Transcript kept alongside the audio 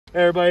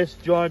Hey everybody, it's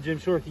John,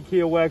 Jim Shorkey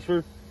Kia,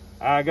 Wexford.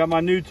 I got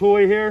my new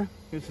toy here.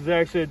 This is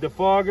actually a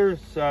defogger.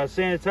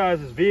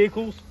 Sanitizes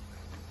vehicles.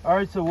 All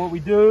right, so what we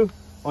do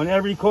on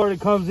every car that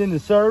comes into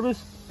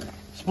service,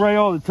 spray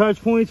all the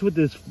touch points with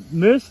this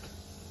mist.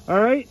 All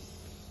right,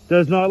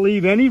 does not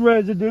leave any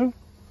residue,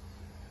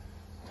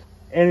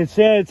 and it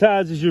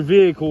sanitizes your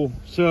vehicle.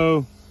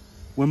 So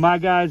when my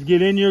guys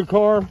get in your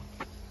car,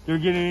 they're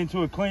getting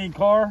into a clean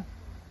car,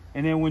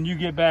 and then when you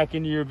get back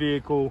into your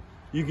vehicle,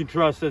 you can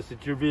trust us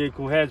that your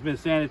vehicle has been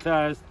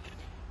sanitized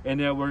and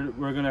that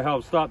we're going to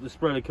help stop the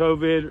spread of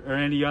COVID or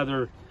any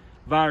other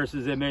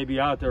viruses that may be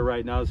out there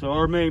right now. So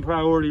our main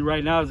priority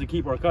right now is to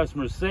keep our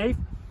customers safe,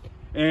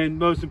 and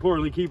most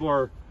importantly, keep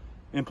our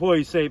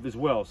employees safe as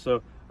well.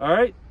 So, all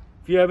right,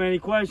 if you have any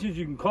questions,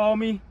 you can call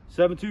me,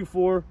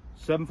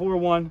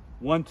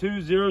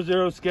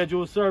 724-741-1200.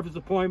 Schedule a service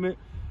appointment.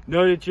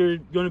 Know that you're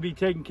going to be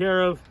taken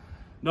care of,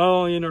 not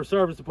only in our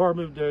service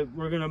department, but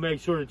we're going to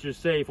make sure that you're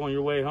safe on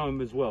your way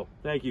home as well.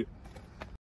 Thank you.